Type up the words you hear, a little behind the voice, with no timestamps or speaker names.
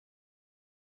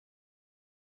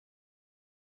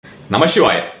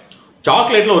நமசிவாய.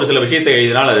 சாக்லேட்ல ஒரு சில விஷயத்தை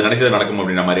எழுதினால் அது நினைச்சது நடக்கும்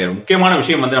அப்படின்ற மாதிரி முக்கியமான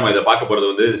விஷயம் வந்து நம்ம இதை பார்க்க போறது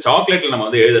வந்து சாக்லேட்ல நம்ம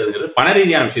வந்து எழுதுறதுங்கிறது பண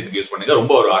ரீதியான விஷயத்துக்கு யூஸ் பண்ணுங்க.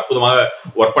 ரொம்ப ஒரு அற்புதமாக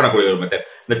ஒர்க் பண்ணக்கூடிய ஒரு மெத்தட்.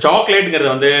 இந்த சாக்லேட்ங்கிறது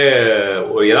வந்து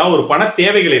ஏதாவது ஒரு பண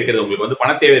தேவைகள் இருக்கிறது, உங்களுக்கு வந்து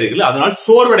பண தேவை இருக்குது, அதனால்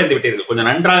சோர்வடைந்து விட்டீர்கள், கொஞ்சம்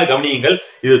நன்றாக கவனியுங்கள்.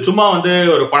 இது சும்மா வந்து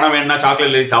ஒரு பணம் வேணும்னா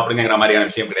சாக்லேட் எழுதி சாப்பிடுங்கிற மாதிரியான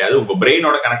விஷயம் கிடையாது. உங்க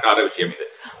பிரெயினோட கனெக்ட் ஆகிற விஷயம் இது.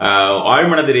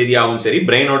 ஆழ்மனது ரீதியாகவும் சரி,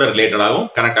 பிரெயினோட ரிலேட்டடாகவும்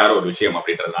கனெக்ட் ஆகிற ஒரு விஷயம்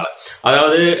அப்படின்றதுனால,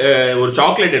 அதாவது ஒரு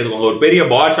சாக்லேட் எடுத்துக்கோங்க, ஒரு பெரிய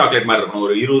பார் சாக்லேட் மாதிரி இருக்கணும்,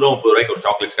 ஒரு 20 ரூபா 30 ரூபாய்க்கு ஒரு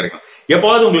சாக்லேட் கிடைக்கும்.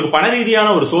 எப்பாவது உங்களுக்கு பண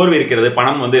ரீதியான ஒரு சோர்வு இருக்கிறது,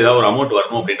 பணம் வந்து ஏதாவது ஒரு அமௌண்ட்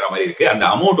வரணும் அப்படின்ற மாதிரி இருக்கு, அந்த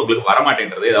அமௌண்ட் உங்களுக்கு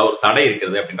வரமாட்டேன்றது, ஏதாவது ஒரு தடை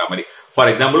இருக்கிறது அப்படின்ற மாதிரி. ஃபார்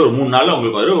எக்ஸாம்பிள், ஒரு 3 நாள்ல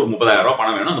உங்களுக்கு வந்து ஒரு 30,000 ரூபாய்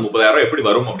பணம் வேணும், அந்த 30,000 ரூபாய் எப்படி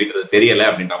வரும் அப்படின்றது தெரியல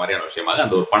அப்படின்ற மாதிரியான விஷயமாக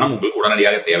அந்த ஒரு பணம் உங்களுக்கு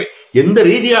உடனடியாக தேவை. எந்த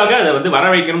ரீதியாக அதை வந்து வர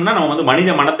வைக்கணும்னா, நம்ம வந்து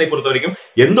மனித மனத்தை பொறுத்த வரைக்கும்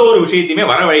எந்த ஒரு விஷயத்தையுமே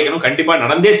வர வைக்கணும், கண்டிப்பா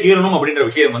நடந்தே தீரணும் அப்படின்ற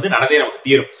விஷயம் வந்து நடந்தே நமக்கு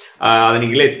தீரும். அதை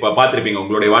நீங்களே பாத்திருப்பீங்க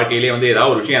உங்களுடைய வாழ்க்கையிலேயே வந்து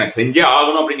ஏதாவது ஒரு விஷயம் எனக்கு செஞ்சே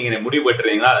ஆகணும் அப்படின்னு நீங்க முடிவு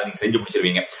பெற்றுறீங்களா, அதை நீங்க செஞ்சு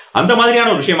முடிச்சிருவீங்க. அந்த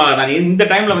மாதிரியான ஒரு விஷயமாக தான் இந்த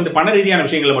டைம்ல வந்து பண ரீதியான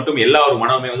விஷயங்களை மட்டும் எல்லா ஒரு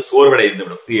மனமே வந்து சோர்வடைந்து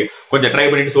விடும். கொஞ்சம் ட்ரை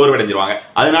பண்ணிட்டு சோர்வடைஞ்சிருவாங்க.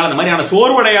 அதனால அந்த மாதிரியான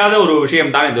சோர்வடையாத ஒரு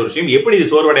விஷயம் தான் இந்த ஒரு விஷயம். எப்படி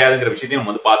இது சோர்வடையாதுங்கிற விஷயத்தையும்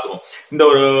நம்ம வந்து பாத்துருவோம். இந்த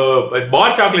ஒரு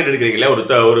பார் சாக்லேட் எடுக்கிறீங்களா, ஒரு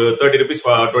 30 ரூபீஸ்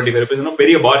 25 ரூபீஸ்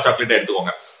பெரிய பார் சாக்லேட்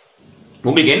எடுத்துக்கோங்க.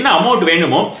 உங்களுக்கு என்ன அமௌண்ட்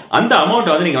வேணுமோ அந்த அமௌண்ட்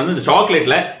வந்து நீங்க வந்து இந்த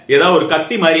சாக்லேட்ல ஏதாவது ஒரு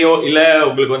கத்தி மாதிரியோ, இல்ல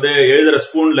உங்களுக்கு வந்து எழுதுற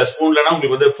ஸ்பூன்லனா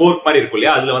உங்களுக்கு வந்து ஃபோர்க் மாதிரி இருக்கும்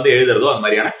இல்லையா, அதுல வந்து எழுதுறதோ அந்த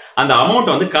மாதிரியான அந்த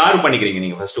அமௌண்ட் வந்து கார்வ் பண்ணிக்கிறீங்க.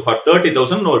 நீங்க ஃபர்ஸ்ட் ஃபார்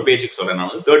 30,000 ஒரு பேஜுக்கு சொல்றேன்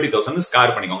நான் வந்து 30,000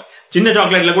 கார்வ் பண்ணிக்கோங்க. சின்ன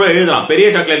சாக்லேட்ல கூட எழுதலாம், பெரிய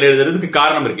சாக்லேட்ல எழுதுறதுக்கு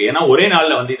காரணம் இருக்கு. ஏன்னா ஒரே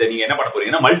நாள்ல வந்து இதை நீங்க என்ன பண்ண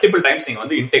போறீங்கன்னா மல்டிபிள் டைம்ஸ் நீங்க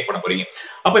வந்து இன்டேக் பண்ண போறீங்க.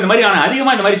 அப்ப இந்த மாதிரி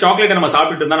அதிகமா இந்த மாதிரி சாக்லேட் நம்ம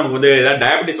சாப்பிட்டு இருந்தா நமக்கு வந்து ஏதாவது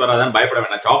டயபிட்டிஸ் வராதான்னு பயப்பட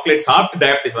வேண்டாம். சாக்லேட் சாப்பிட்டு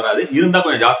டயபிட்டிஸ் வராது, இருந்தா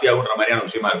கொஞ்சம் ஜாஸ்தி ஆகுன்ற மாதிரியான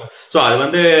விஷயமா இருக்கும். சோ அது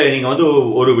வந்து நீங்க வந்து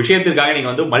ஒரு விஷயத்திற்காக நீங்க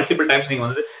வந்து மல்டிபிள் டைம்ஸ் நீங்க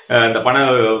வந்து இந்த பண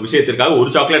விஷயத்திற்காக ஒரு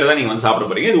சாக்லேட் தான் நீங்க வந்து சாப்பிட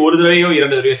போறீங்க. இது ஒரு தடவையோ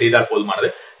 2 தடவையோ செய்தால் போதுமானது.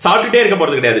 சாப்பிட்டுட்டே இருக்க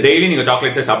போறது கிடையாது. டெய்லி நீங்க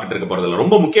சாக்லேட்ஸே சாப்பிட்டு இருக்க போறது இல்லை.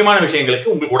 ரொம்ப முக்கியமான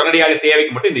விஷயங்களுக்கு உங்களுக்கு உடனடியாக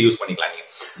தேவைக்கு மட்டும் இதை யூஸ் பண்ணிக்கலாம். நீங்க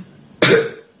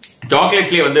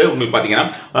சாக்லேட்ஸ்லயே வந்து உங்களுக்கு பாத்தீங்கன்னா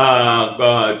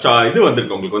இது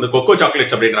வந்திருக்கு, உங்களுக்கு வந்து கொக்கோ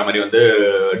சாக்லேட்ஸ் அப்படின்ற மாதிரி வந்து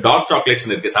டார்க் சாக்லேட்ஸ்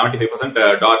இருக்கு. 75%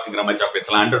 டார்க்ங்கிற மாதிரி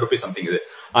சாக்லேட்ஸ் எல்லாம் 100 ரூபீஸ் சம்திங். இது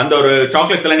அந்த ஒரு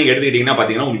சாக்லேட்ஸ் எல்லாம் நீங்க எடுத்துக்கிட்டீங்கன்னா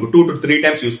பாத்தீங்கன்னா உங்களுக்கு 2 to 3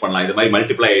 டைம்ஸ் யூஸ் பண்ணலாம், இது மாதிரி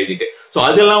மல்டிப்ளா எழுதிட்டு. சோ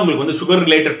அதெல்லாம் உங்களுக்கு வந்து சுகர்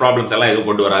ரிலேட்டட் ப்ராப்ளம்ஸ் எல்லாம் எதுவும்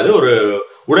கொண்டு வராது. ஒரு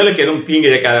உடலுக்கு எதுவும் தீங்கு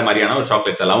இழைக்காத மாதிரியான ஒரு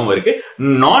சாக்லேட்ஸ் எல்லாமும் இருக்கு.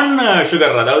 நான்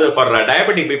சுகர், அதாவது ஃபார்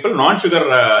டயபெட்டிக் பீப்புள் நான் சுகர்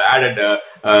ஆடட்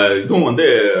இதுவும் வந்து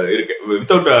இருக்கு.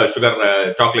 வித்தவுட் சுகர்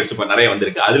சாக்லேட்ஸ் இப்ப நிறைய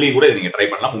வந்திருக்கு. அதுலயும் கூட நீங்க ட்ரை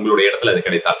பண்ணலாம், உங்களுடைய இடத்துல அது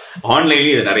கிடைத்தால்.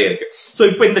 ஆன்லைன்லயும் இது நிறைய இருக்கு. சோ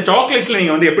இப்ப இந்த சாக்லேட்ஸ்ல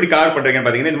நீங்க வந்து எப்படி கார் பண்றீங்கன்னு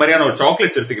பாத்தீங்கன்னா, இந்த மாதிரியான ஒரு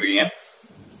சாக்லேட்ஸ் எடுத்துக்கிறீங்க.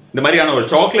 இந்த மாதிரியான ஒரு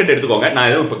சாக்லேட் எடுத்துக்கோங்க. நான்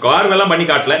எதுவும் இப்ப கார்வ் எல்லாம் பண்ணி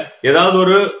காட்டல. ஏதாவது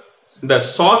ஒரு இந்த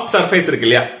சாஃப்ட் சர்ஃபேஸ் இருக்கு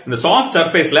இல்லையா, இந்த சாஃப்ட்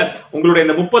சர்ஃபேஸ்ல உங்களுடைய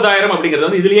இந்த 30,000 அப்படிங்கறது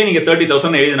வந்து இதுலயே நீங்க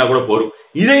 30,000 எழுதினா கூட போரும்.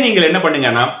 இதை நீங்கள் என்ன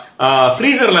பண்ணுங்கன்னா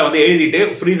ஃப்ரீசர்ல வந்து எழுதிட்டு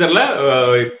ஃப்ரீசர்ல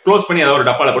க்ளோஸ் பண்ணி ஏதாவது ஒரு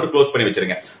டப்பால போட்டு க்ளோஸ் பண்ணி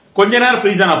வச்சிருங்க. கொஞ்ச நேரம்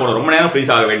ஃப்ரீஸ் ஆனா போதும், ரொம்ப நேரம்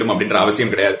ஃப்ரீஸ் ஆக வேண்டும் அப்படின்ற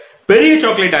அவசியம் கிடையாது. பெரிய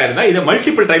சாக்லேட் ஆயிருந்தா இதை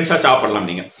மல்டிபிள் டைம்ஸா சாப்பிடலாம்.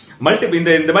 நீங்க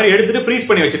இந்த மாதிரி எடுத்துட்டு ஃப்ரீஸ்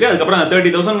பண்ணி வச்சுட்டு அதுக்கப்புறம்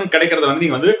 30,000 கிடைக்கிறத வந்து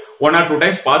நீங்க வந்து 1 or 2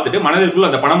 டைம்ஸ் பார்த்துட்டு மனதிற்குள்ள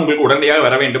அந்த பணம் உங்களுக்கு உடனடியாக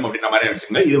வர வேண்டும் அப்படின்ற மாதிரி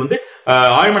விஷயங்கள் இது வந்து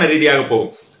ஆழ்மன ரீதியாக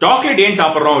போகும். சாக்லேட் ஏன்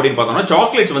சாப்பிடுறோம் அப்படின்னு பார்த்தோம்னா,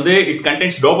 சாக்லேட்ஸ் வந்து இட்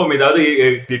கண்டென்ஸ் டோபமைன், அதாவது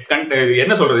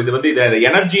என்ன சொல்றது, இது வந்து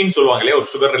எனர்ஜின்னு சொல்லுவாங்க இல்லையா, ஒரு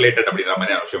சுகர் ரிலேட்டட் அப்படின்ற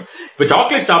மாதிரியான விஷயம். இப்ப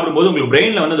சாக்லேட் சாப்பிடும்போது உங்களுக்கு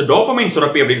பிரெயின்ல வந்து அந்த டோபமைன்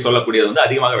சுரப்பி அப்படின்னு சொல்லக்கூடியது வந்து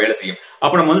அதிகமாக வேலை செய்யும்.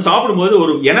 அப்ப நம்ம வந்து சாப்பிடும்போது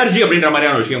ஒரு எனர்ஜி அப்படின்ற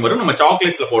மாதிரியான விஷயம் வரும். நம்ம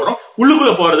சாக்லேட்ஸ்ல போடுறோம்,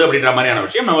 உள்ளுக்குள்ள போறது அப்படின்ற மாதிரியான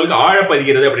விஷயம் நம்மளுக்கு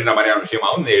ஆழப்பதிகிறது அப்படின்ற மாதிரியான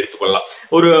விஷயமாகவும் இதை எடுத்துக்கொள்ளலாம்.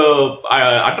 ஒரு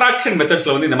அட்ராக்ஷன்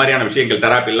மெத்தட்ஸ்ல வந்து இந்த மாதிரியான விஷயங்கள்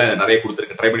தெராப்பில நிறைய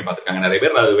கொடுத்திருக்கு, ட்ரை பண்ணி பார்த்திருக்காங்க நிறைய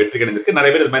பேர், அது வெற்றி கிடைந்திருக்கு.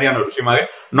 நிறைய பேர் இது மாதிரியான ஒரு விஷயமாக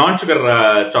நான் சுகர்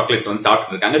சாக்லேட்ஸ் வந்து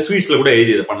சாப்பிட்டு இருக்காங்க. ஸ்வீட்ஸ்ல கூட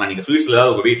எழுதி இது பண்ணலாம். நீங்க ஸ்வீட்ஸ்ல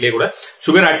ஏதாவது உங்க வீட்லயே கூட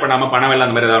சுகர் ஆட் பண்ணாம பணம் எல்லாம்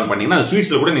அந்த மாதிரி ஏதாவது பண்ணீங்கன்னா அந்த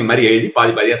ஸ்வீட்ஸ்ல கூட நீங்க மாதிரி எழுதி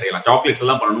பாதி பாதியா செய்யலாம். சாக்லேட்ஸ்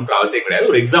எல்லாம் பண்ணணும்ன்ற அவசியம் கிடையாது.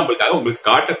 ஒரு எக்ஸாம்பிளுக்காக உங்களுக்கு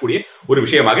காட்டக்கூடிய ஒரு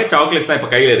விஷயமாக சாக்லேட்ஸ் தான் இப்ப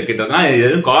கையில இருக்கின்றதுனா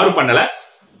எதுவும் கார் பண்ணல,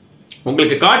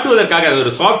 உங்களுக்கு காட்டுவதற்காக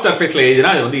ஒரு சாஃப்ட் சர்ஃபேஸ்ல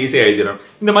எழுதினா அது வந்து ஈஸியா எழுதிடும்.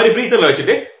 இந்த மாதிரி ஃப்ரீசர்ல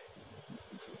வச்சுட்டு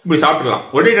இப்படி சாப்பிடலாம்.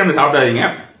 ஒரே டைம்ல சாப்பிடாதீங்க,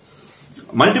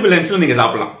 மல்டிபிள் டைம்ஸ்ல நீங்க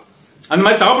சாப்பிடலாம். அந்த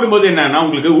மாதிரி சாப்பிடும்போது என்னன்னா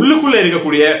உங்களுக்கு உள்ளுக்குள்ள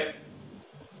இருக்கக்கூடிய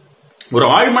ஒரு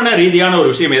ஆழ்மன ரீதியான ஒரு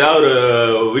விஷயம், ஏதாவது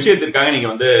ஒரு விஷயத்திற்காக நீங்க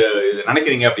வந்து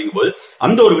நினைக்கிறீங்க அப்படிங்கும்போது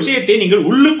அந்த ஒரு விஷயத்தை நீங்கள்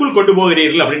உள்ளுக்குள் கொண்டு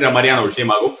போகிறீர்கள் அப்படின்ற மாதிரியான ஒரு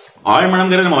விஷயமாகும்.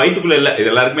 ஆழ்மனம்ங்கிறது நம்ம வயிற்றுக்குள்ள இல்ல,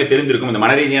 இது எல்லாருக்குமே தெரிஞ்சிருக்கும். இந்த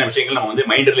மன ரீதியான விஷயங்கள் நம்ம வந்து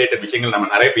மைண்ட் ரிலேட்டட் விஷயங்கள்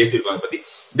நம்ம நிறைய பேசியிருக்கோம். அதை பத்தி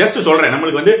ஜஸ்ட் சொல்றேன்.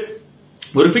 நம்மளுக்கு வந்து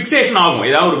ஒரு பிக்சேஷன் ஆகும்,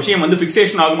 ஏதாவது ஒரு விஷயம் வந்து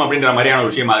பிக்சேஷன் ஆகும் அப்படின்ற மாதிரியான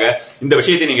ஒரு விஷயமாக இந்த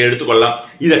விஷயத்தை நீங்க எடுத்துக்கொள்ளலாம்.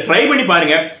 இதை ட்ரை பண்ணி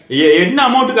பாருங்க. என்ன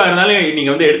அமௌண்ட்டுக்காக இருந்தாலும்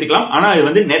நீங்க வந்து எடுத்துக்கலாம். ஆனா இது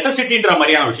வந்து நெசசிட்டின்ற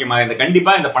மாதிரியான விஷயமாக, இந்த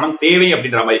கண்டிப்பா இந்த பணம் தேவை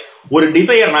அப்படின்ற மாதிரி ஒரு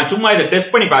டிசையர், நான் சும்மா இதை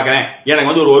டெஸ்ட் பண்ணி பாக்குறேன், எனக்கு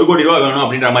வந்து ஒரு 1 கோடி ரூபாய் வேணும்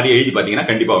அப்படின்ற மாதிரி எழுதி பாத்தீங்கன்னா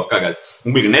கண்டிப்பா ஒர்க் ஆகாது.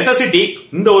 உங்களுக்கு நெசசிட்டி,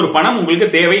 இந்த ஒரு பணம் உங்களுக்கு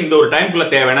தேவை, இந்த ஒரு டைம்குள்ள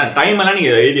தேவைன்னா டைம் எல்லாம்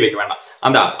நீங்க எழுதி வைக்க வேண்டாம்.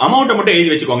 அந்த அமௌண்ட்டை மட்டும்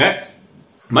எழுதி வச்சுக்கோங்க.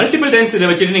 மல்டிபிள் டைம்ஸ் இதை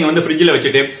வச்சுட்டு நீங்க வந்து ஃப்ரிட்ஜ்ல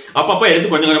வச்சுட்டு அப்பப்ப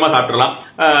எடுத்து கொஞ்சம் கொஞ்சமா சாப்பிடலாம்.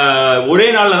 ஒரே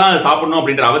நாள்ல தான் சாப்பிடணும்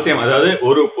அப்படின்ற அவசியம், அதாவது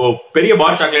ஒரு பெரிய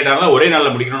பார் சாக்லேட்டா இருந்தா ஒரே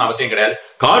நாள்ல முடிக்கணும்னு அவசியம் கிடையாது.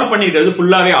 கார் பண்ணிக்கிறது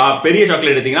ஃபுல்லாவே பெரிய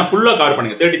சாக்லேட் எடுத்தீங்கன்னா ஃபுல்லா கார்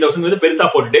பண்ணுங்க. 30,000 பெருசா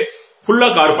போட்டுட்டு ஃபுல்லா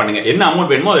கார் பண்ணுங்க. என்ன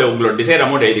அமௌண்ட் வேணுமோ அது உங்களோட டிசைர்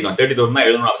அமௌண்ட் எழுதிக்கலாம். 30,000 தான்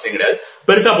எழுதணும் அவசியம் கிடையாது,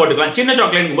 பெருசா போட்டுக்கலாம். சின்ன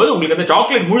சாக்லேட் போது உங்களுக்கு அந்த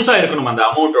சாக்லேட் முழுசா இருக்கணும் அந்த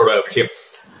அமௌண்டோட விஷயம்.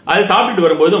 அது சாப்பிட்டுட்டு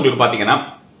வரும்போது உங்களுக்கு பாத்தீங்கன்னா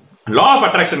லா ஆஃப்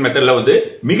அட்ராக்ஷன் மெத்தட்ல வந்து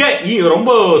மிக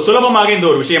ரொம்ப சுலபமாக இந்த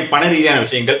ஒரு விஷயம் பண ரீதியான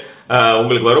விஷயங்கள்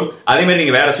உங்களுக்கு வரும். அதே மாதிரி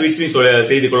நீங்க வேற ஸ்வீட்ஸ்லயும்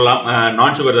செய்து கொள்ளலாம்,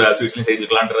 நான் சுகர் ஸ்வீட்ஸ்லயும் செய்து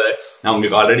கொள்ளலாம்ன்றத நான்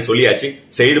உங்களுக்கு ஆல்ரெடி சொல்லியாச்சு.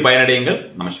 செய்து பயனடையுங்கள்.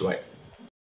 நம சிவாய்.